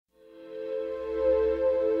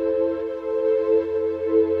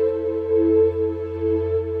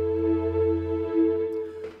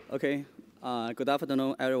Okay, good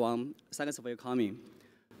afternoon, everyone. Thanks for your coming.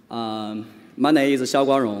 My name is Xiao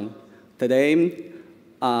Guangrong. Today,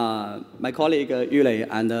 my colleague Yulei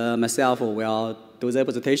and myself will do the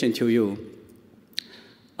presentation to you.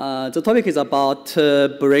 The topic is about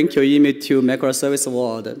bring QEMU to microservice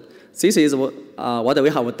world. This is what we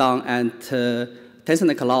have done at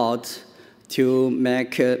Tencent Cloud to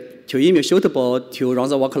make QEMU suitable to run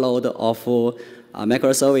the workload of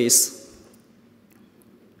microservice.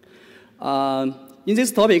 In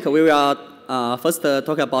this topic, we will first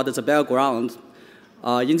talk about the background.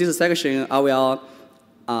 In this section, I will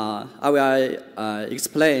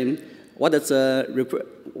explain what is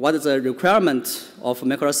the requirement of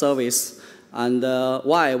microservice and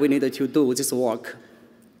why we need to do this work.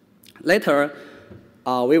 Later,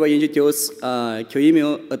 we will introduce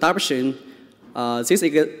QEMU adoption. This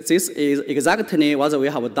is exactly what we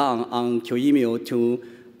have done on QEMU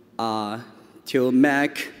to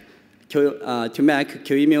make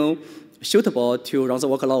QEMU suitable to run the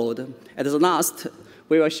workload. At the last,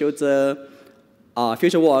 we will show the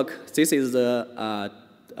future work. This is the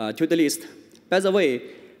to-do list. By the way,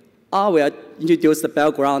 I will introduce the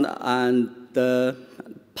background and the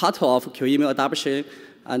part of QEMU adoption,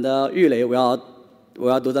 and Yulei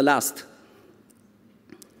will do the last.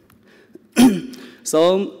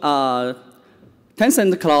 So,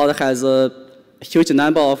 Tencent Cloud has a huge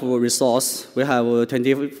number of resources. We have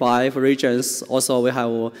 25 regions. Also, we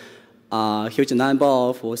have a huge number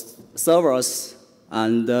of servers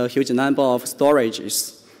and a huge number of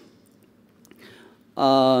storages.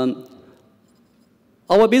 Our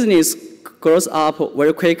business grows up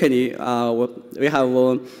very quickly. We have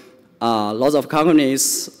lots of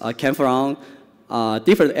companies came from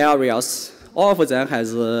different areas. All of them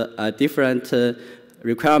has a different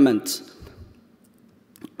requirement.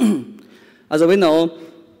 As we know,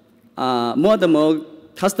 more and more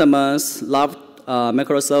customers love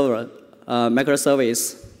microservice.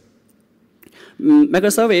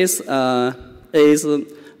 Microservice is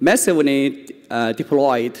massively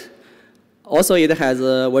deployed. Also, it has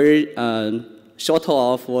a very short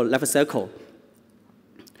of life cycle.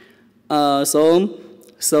 So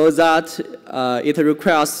that it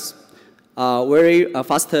requires very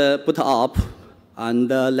fast boot up and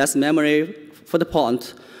less memory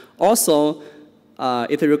footprint. Also,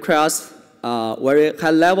 it requires very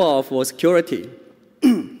high level of security.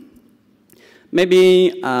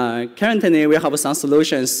 Maybe currently we have some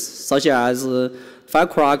solutions such as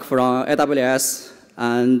firecrack from AWS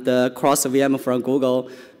and cross VM from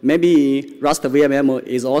Google. Maybe Rust VMM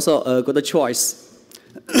is also a good choice.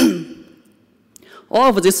 All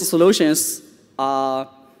of these solutions are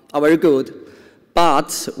very good,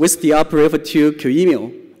 but we still prefer to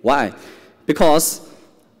QEMU. Why? Because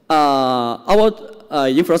our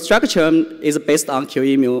infrastructure is based on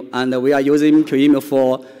QEMU, and we are using QEMU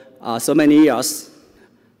for so many years.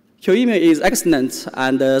 QEMU is excellent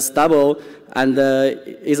and stable, and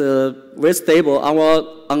is very stable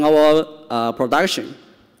on our production.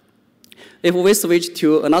 If we switch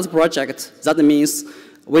to another project, that means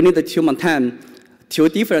we need to maintain 2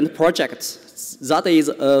 different projects. That is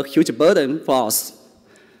a huge burden for us.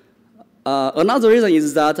 Another reason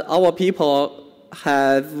is that our people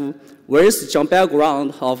have very strong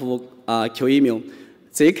background of QEMU.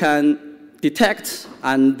 They can detect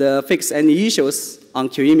and fix any issues on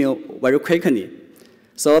QEMU very quickly.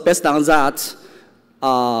 So based on that,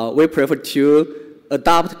 we prefer to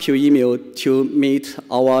adopt QEMU to meet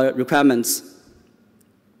our requirements.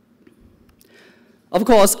 Of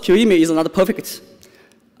course, QEMU is not perfect.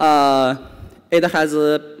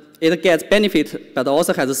 It gets benefit, but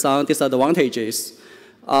also has some disadvantages.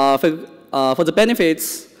 For the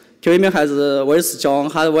benefits, QEMU has a very strong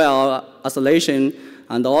hardware isolation,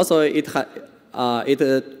 and also it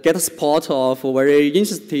gets support of very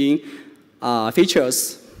interesting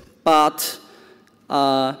features. But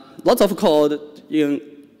lots of code in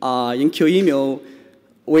QEMU,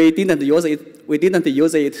 we didn't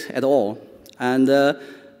use it at all, and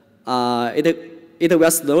it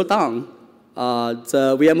will slow down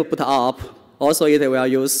the VM boot up. Also, it will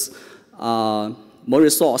use more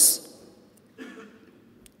resource.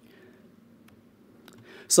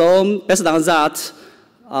 So based on that,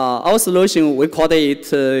 our solution, we called it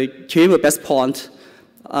QEMU best point.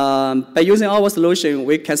 By using our solution,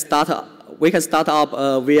 we can start up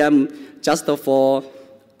a VM just for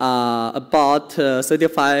about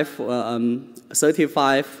 35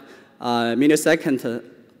 milliseconds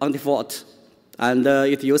on default, and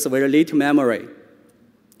it uses very little memory.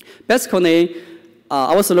 Basically,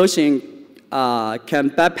 our solution can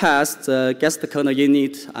bypass the guest kernel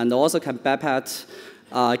unit and also can bypass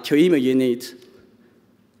QEMU unit.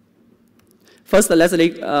 First,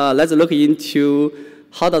 let's look into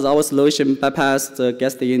how does our solution bypass the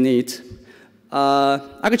guest unit.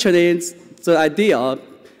 Actually, the idea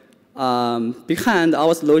behind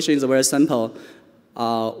our solution is very simple.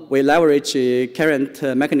 We leverage current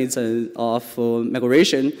mechanism of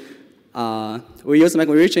migration. We use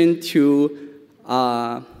migration to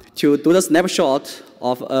do the snapshot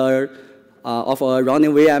of a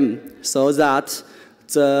running VM, so that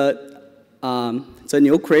the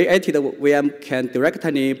new created VM can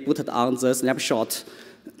directly boot on the snapshot.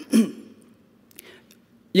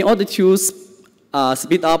 In order to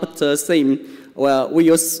speed up the theme, well, we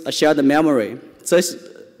use a shared memory. The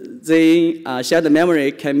shared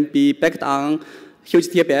memory can be backed on huge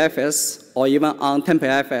TPFS or even on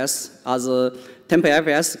TempFS, as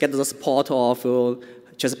TempFS gets the support of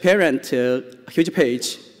transparent huge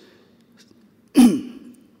page.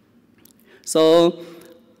 So,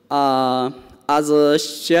 as a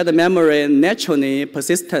shared memory naturally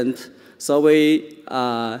persistent, so we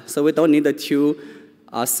don't need to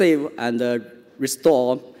save and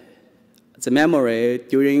restore the memory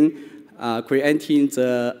during creating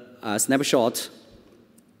the snapshot.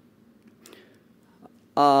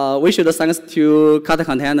 We should thanks to Kata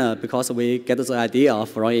container because we get the idea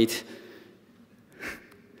from it.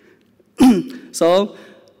 So,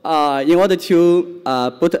 in order to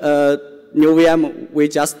boot a new VM, we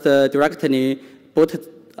just directly boot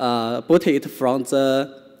it from the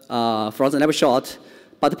snapshot.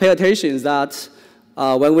 But pay attention that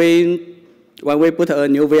when we boot a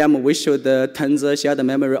new VM, we should turn the shared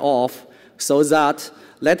memory off, so that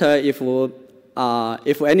later, if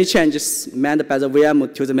any changes made by the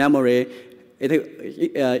VM to the memory,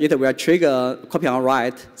 it will trigger copy on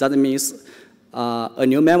write. That means a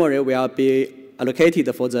new memory will be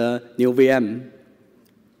allocated for the new VM.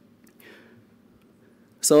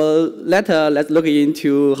 So later, let's look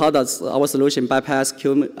into how does our solution bypass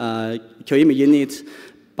QEMU unit.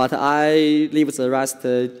 But I leave the rest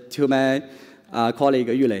to my colleague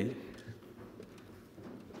Yulei.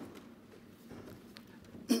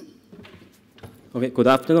 Okay, good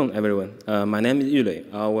afternoon, everyone. My name is Yulei.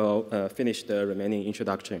 I will finish the remaining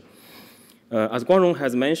introduction. As Guangrong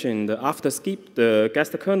has mentioned, after skip the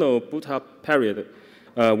guest kernel boot up period,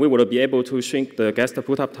 we will be able to shrink the guest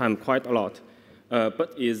boot up time quite a lot.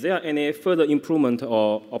 But is there any further improvement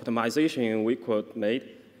or optimization we could make?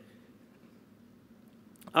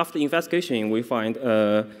 After investigation, we find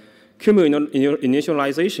QEMU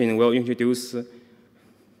initialization will introduce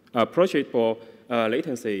approachable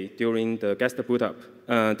latency during the guest boot up.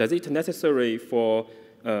 Does it necessary for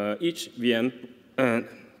each VM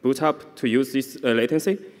boot up to use this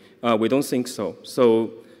latency? We don't think so.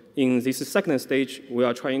 So in this second stage, we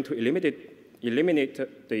are trying to eliminate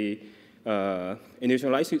the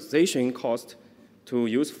initialization cost to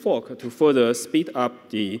use fork to further speed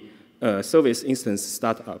up the service instance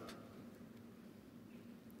startup.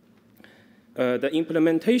 The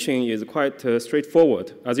implementation is quite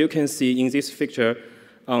straightforward. As you can see in this picture,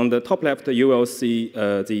 on the top left, you will see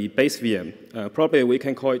the base VM. Probably we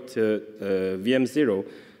can call it VM0.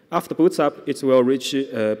 After boots up, it will reach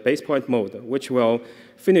base point mode, which will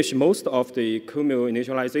finish most of the QEMU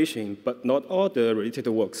initialization, but not all the related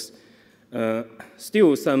works.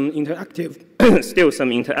 Still some interactive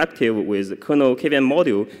with kernel KVM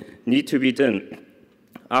module need to be done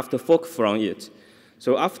after fork from it.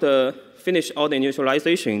 So after finish all the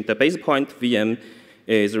initialization, the base point VM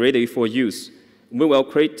is ready for use. We will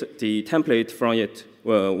create the template from it,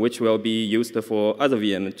 which will be used for other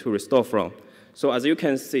VM to restore from. So as you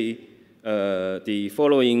can see, the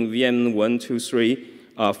following VM 1, 2, 3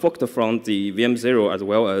 are forked from the VM0 as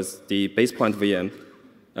well as the base point VM.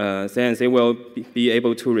 Then they will be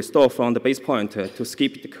able to restore from the base point to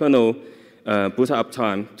skip the kernel boot up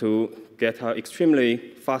time to get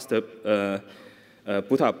extremely faster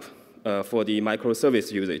boot up for the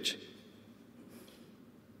microservice usage.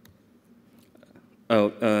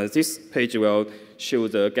 This page will show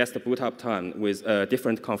the guest boot up time with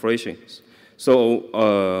different configurations. So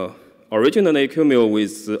originally, QEMU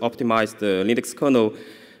with optimized Linux kernel,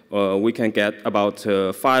 we can get about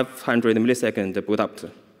 500 millisecond boot up.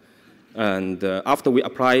 And after we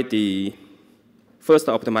apply the first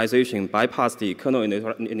optimization, bypass the kernel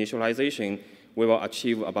initialization, we will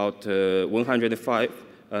achieve about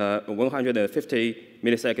 150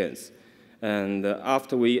 milliseconds. And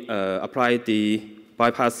after we apply the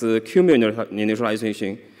bypass QEMU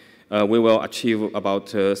initialization, we will achieve about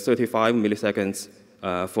 35 milliseconds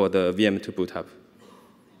for the VM to boot up,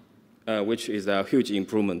 which is a huge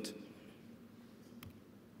improvement.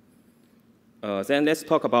 Then let's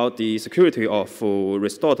talk about the security of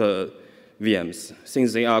restored VMs,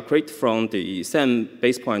 since they are created from the same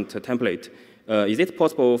base point template. Is it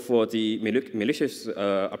possible for the malicious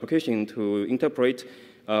application to interpret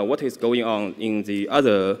what is going on in the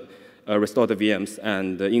other restored VMs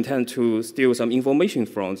and intend to steal some information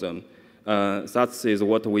from them? That is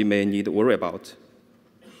what we may need to worry about.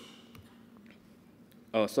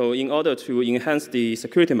 So in order to enhance the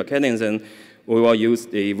security mechanism, we will use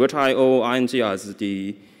the virtual ING as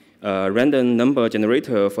the random number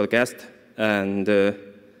generator for the guest and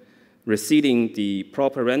receiving the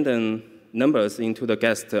proper random numbers into the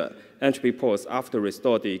guest entry ports after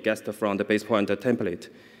restore the guest from the base point template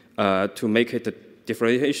to make it a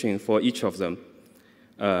differentiation for each of them.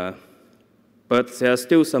 But there are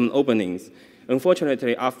still some openings.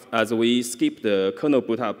 Unfortunately, as we skip the kernel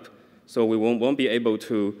boot up, so we won't be able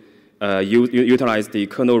to utilize the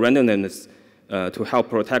kernel randomness to help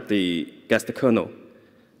protect the guest kernel.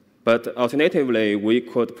 But alternatively, we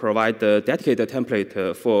could provide a dedicated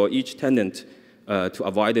template for each tenant to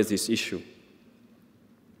avoid this issue.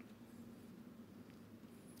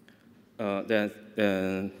 Then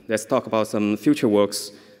let's talk about some future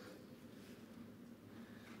works.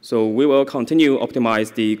 So we will continue to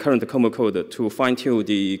optimize the current QEMU code to fine-tune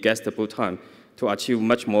the guest boot time to achieve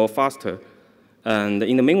much more faster. And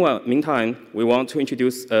in the meantime, we want to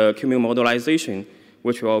introduce QEMU modularization,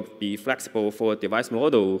 which will be flexible for device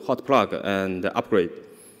model, hot plug, and upgrade.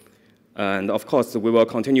 And of course, we will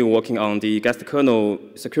continue working on the guest kernel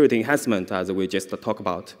security enhancement as we just talked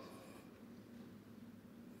about.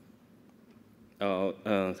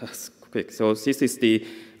 That's quick. So this is the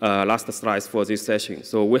last slide for this session.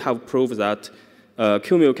 So we have proved that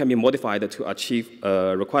QEMU can be modified to achieve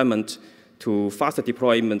requirement to faster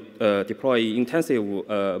deploy intensive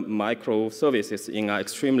microservices in an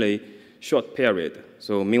extremely short period.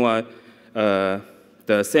 So meanwhile,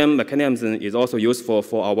 the same mechanism is also useful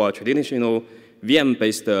for our traditional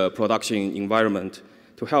VM-based production environment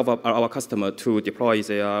to help our customer to deploy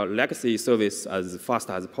their legacy service as fast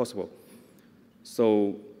as possible.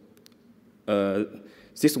 So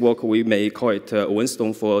this work, we may call it one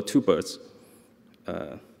stone for two birds.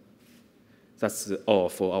 That's all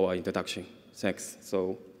for our introduction. Thanks.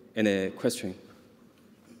 So any question?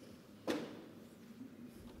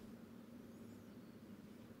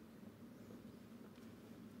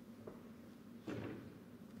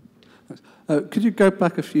 Could you go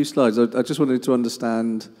back a few slides? I just wanted to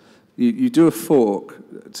understand, you do a fork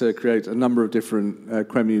to create a number of different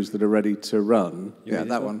QEMUs that are ready to run. Yeah,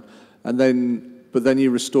 that one. And then, but then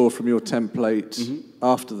you restore from your template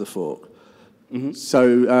after the fork.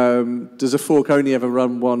 So does a fork only ever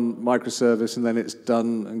run one microservice and then it's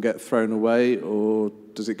done and get thrown away, or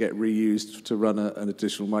does it get reused to run an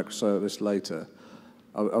additional microservice later?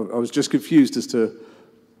 I was just confused as to...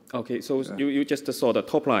 Okay, so you just saw the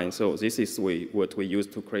top line. So this is what we use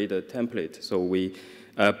to create a template. So we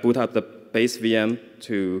boot up the base VM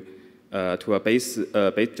to a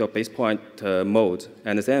base point mode,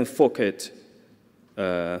 and then fork it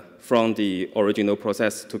from the original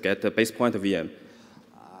process to get the base point VM.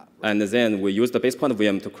 And then we use the base point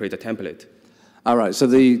VM to create a template. All right, so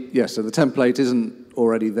the template isn't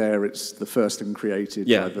already there, it's the first thing created.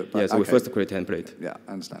 Yeah, so we first create a template. Yeah,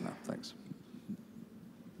 I understand now, thanks.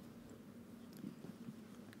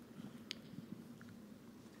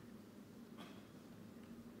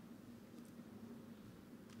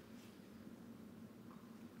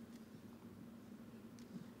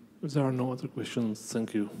 If there are no other questions,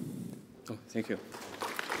 thank you. Oh, thank you.